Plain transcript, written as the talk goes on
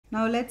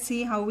Now let's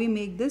see how we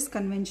make this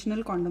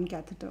conventional condom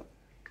catheter.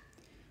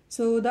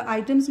 So the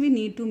items we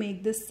need to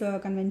make this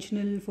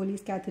conventional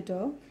Foley's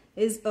catheter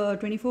is a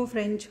 24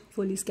 French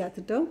Foley's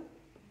catheter,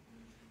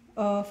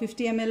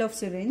 50 ml of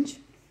syringe,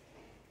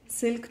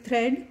 silk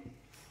thread,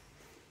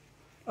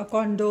 a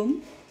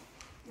condom,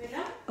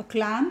 a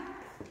clamp,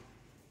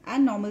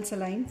 and normal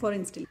saline for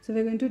installation. So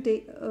we're going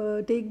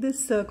to take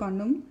this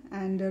condom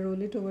and roll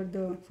it over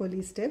the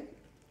Foley's tip,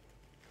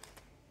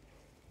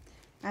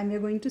 and we're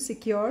going to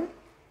secure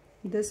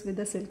this with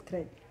a silk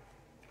thread.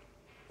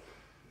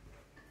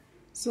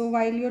 So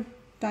while you're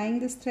tying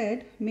this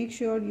thread, make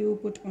sure you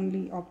put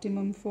only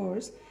optimum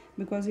force,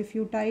 because if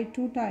you tie it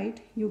too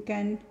tight, you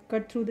can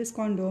cut through this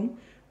condom,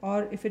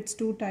 or if it's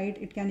too tight,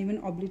 it can even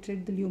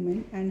obliterate the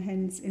lumen, and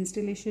hence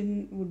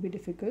installation would be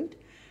difficult.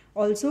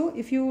 Also,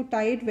 if you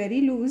tie it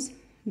very loose,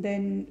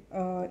 then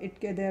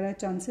there are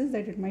chances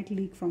that it might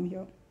leak from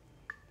here.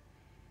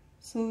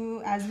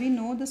 So as we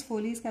know, this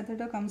Foley's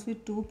catheter comes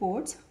with two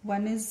ports.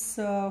 One is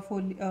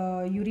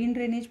urine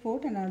drainage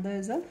port and another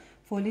is a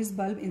Foley's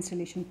bulb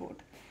installation port.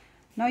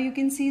 Now you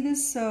can see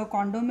this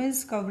condom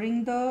is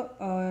covering the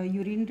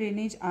urine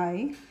drainage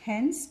eye.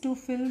 Hence, to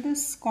fill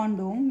this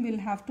condom, we'll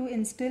have to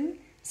instill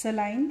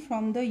saline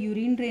from the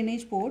urine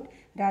drainage port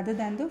rather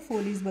than the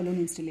Foley's balloon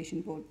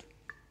installation port.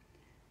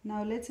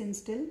 Now let's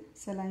instill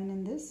saline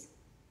in this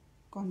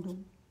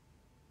condom.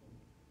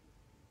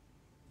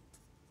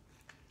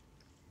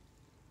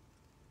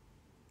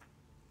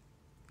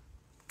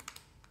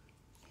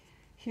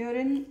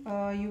 Herein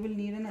you will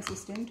need an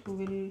assistant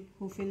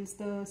who fills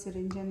the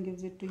syringe and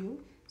gives it to you.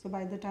 So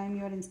by the time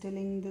you are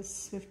installing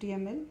this 50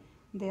 ml,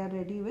 they are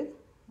ready with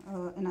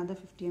another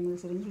 50 ml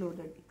syringe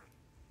loaded.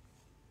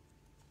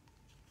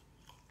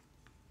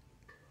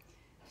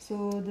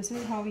 So this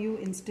is how you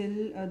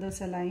instill the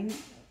saline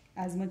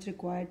as much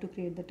required to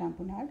create the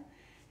tamponade.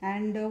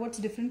 And what's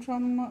different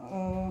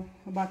from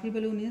Bakri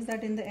balloon is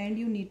that in the end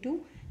you need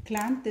to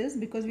clamp this,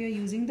 because we are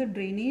using the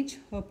drainage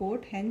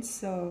port.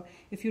 Hence,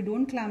 if you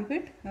don't clamp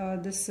it,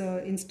 this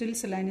instilled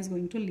saline is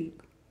going to leak.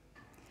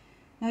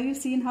 Now you've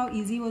seen how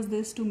easy was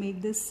this to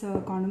make this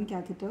condom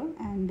catheter,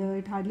 and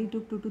it hardly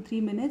took 2 to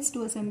 3 minutes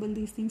to assemble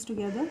these things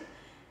together.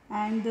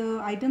 And the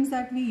items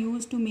that we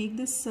use to make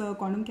this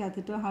condom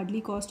catheter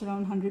hardly cost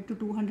around 100 to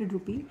 200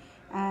 rupee.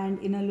 And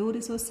in a low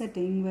resource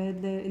setting where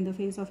in the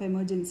face of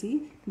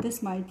emergency,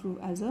 this might prove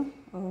as a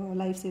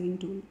life-saving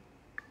tool.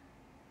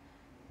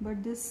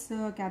 But this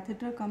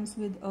catheter comes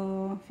with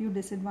a few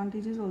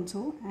disadvantages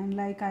also, and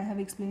like I have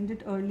explained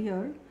it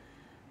earlier,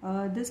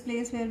 this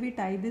place where we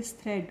tie this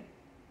thread,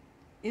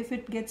 if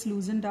it gets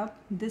loosened up,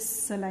 this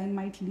saline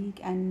might leak,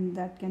 and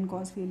that can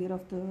cause failure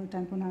of the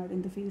tamponade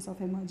in the face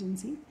of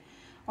emergency.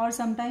 Or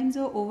sometimes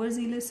an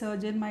overzealous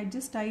surgeon might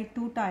just tie it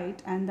too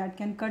tight, and that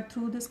can cut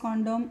through this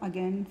condom,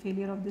 again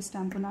failure of this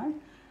tamponade.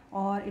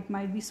 Or it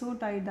might be so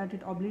tight that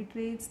it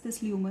obliterates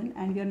this lumen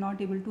and we are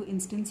not able to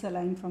instill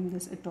saline from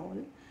this at all.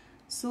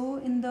 So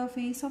in the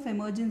face of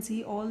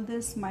emergency, all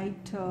this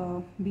might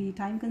be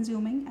time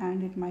consuming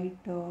and it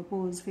might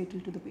pose fatal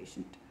to the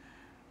patient.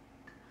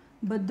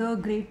 But the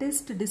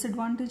greatest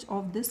disadvantage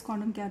of this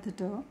condom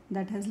catheter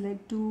that has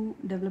led to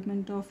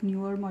development of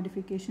newer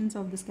modifications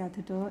of this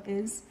catheter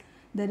is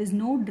there is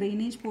no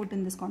drainage port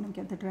in this condom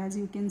catheter. As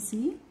you can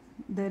see,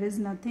 there is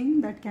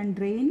nothing that can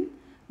drain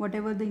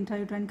whatever the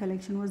intrauterine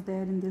collection was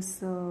there in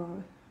this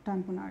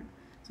tamponade.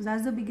 So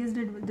that's the biggest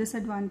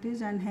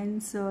disadvantage, and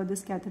hence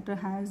this catheter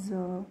has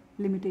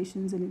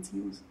limitations in its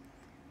use.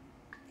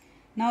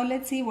 Now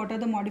let's see what are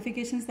the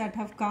modifications that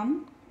have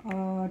come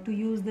to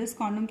use this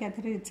condom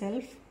catheter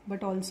itself,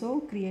 but also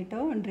create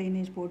a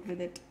drainage port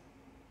with it.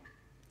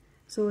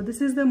 So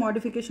this is the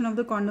modification of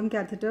the condom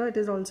catheter. It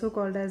is also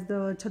called as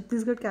the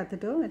Chhattisgarh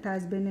catheter. It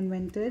has been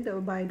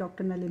invented by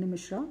Dr. Nalini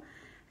Mishra.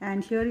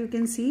 And here you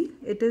can see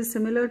it is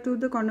similar to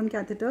the condom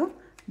catheter,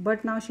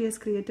 but now she has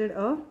created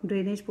a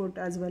drainage port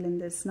as well in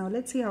this. Now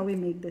let's see how we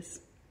make this.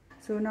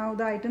 So now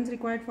the items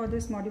required for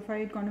this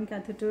modified condom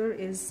catheter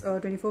is a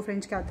 24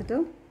 French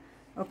catheter,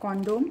 a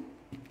condom,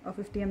 a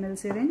 50 ml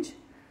syringe,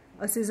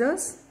 a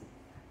scissors,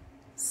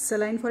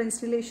 saline for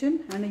installation,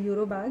 and a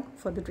Euro bag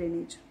for the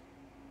drainage.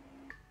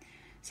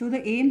 So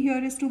the aim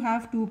here is to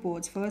have two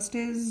ports. First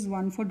is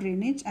one for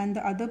drainage and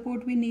the other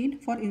port we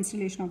need for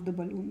installation of the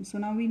balloon. So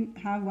now we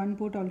have one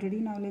port already.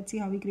 Now let's see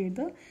how we create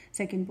the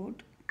second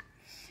port.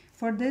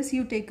 For this,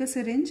 you take a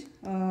syringe,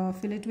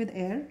 fill it with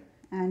air,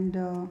 and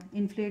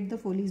inflate the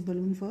Foley's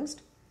balloon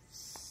first.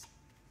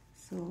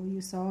 So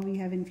you saw we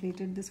have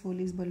inflated this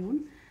Foley's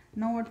balloon.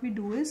 Now what we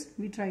do is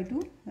we try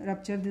to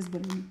rupture this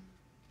balloon.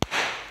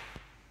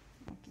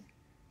 Okay.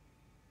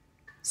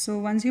 So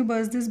once you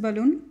burst this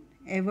balloon,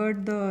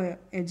 evert the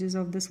edges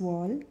of this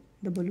wall,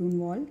 the balloon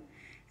wall,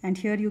 and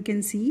here you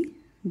can see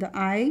the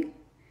eye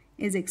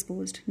is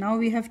exposed. Now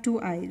we have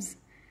two eyes.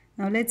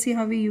 Now let's see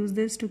how we use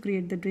this to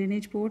create the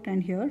drainage port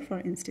and here for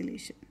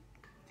installation.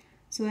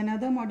 So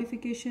another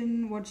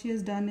modification what she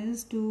has done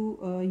is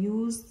to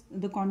use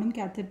the condom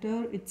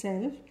catheter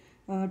itself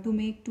to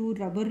make two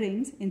rubber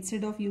rings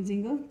instead of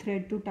using a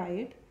thread to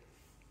tie it.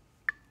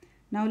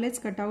 Now let's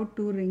cut out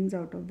 2 rings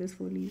out of this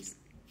Foley's.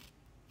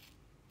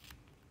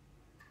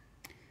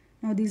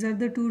 Now these are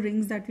the 2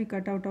 rings that we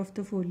cut out of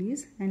the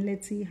Foley's, and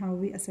let's see how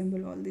we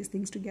assemble all these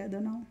things together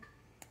now.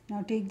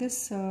 Now take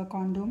this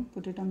condom,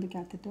 put it on the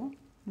catheter,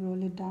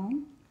 roll it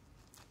down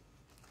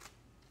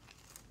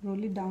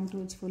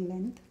to its full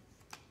length.